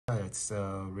it's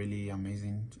really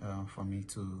amazing for me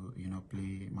to,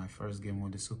 play my first game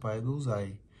with the Super Eagles.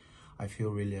 I feel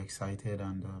really excited,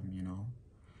 and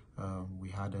we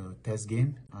had a test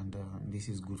game, and this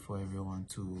is good for everyone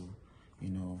to,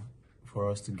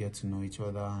 for us to get to know each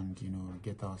other and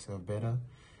get ourselves better.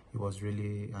 It was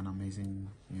really an amazing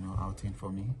outing for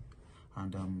me,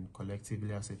 and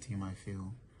collectively as a team, I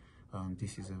feel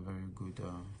this is a very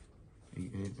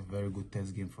good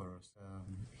test game for us.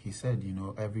 He said,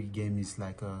 every game is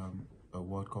like a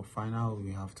World Cup final.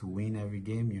 We have to win every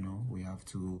game. We have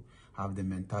to have the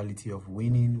mentality of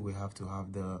winning. We have to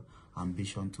have the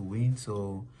ambition to win.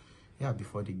 So yeah,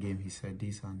 before the game he said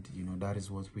this, and that is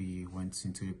what we went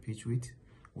into the pitch with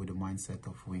the mindset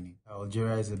of winning.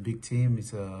 Algeria is a big team.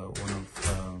 It's one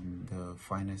of the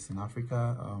finest in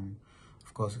Africa.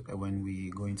 Of course, when we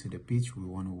go into the pitch, we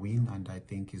want to win, and I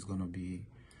think it's going to be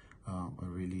a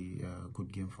really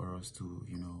good game for us to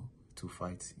to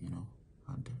fight,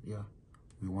 and yeah,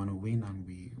 we want to win, and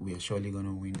we are surely going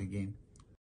to win the game.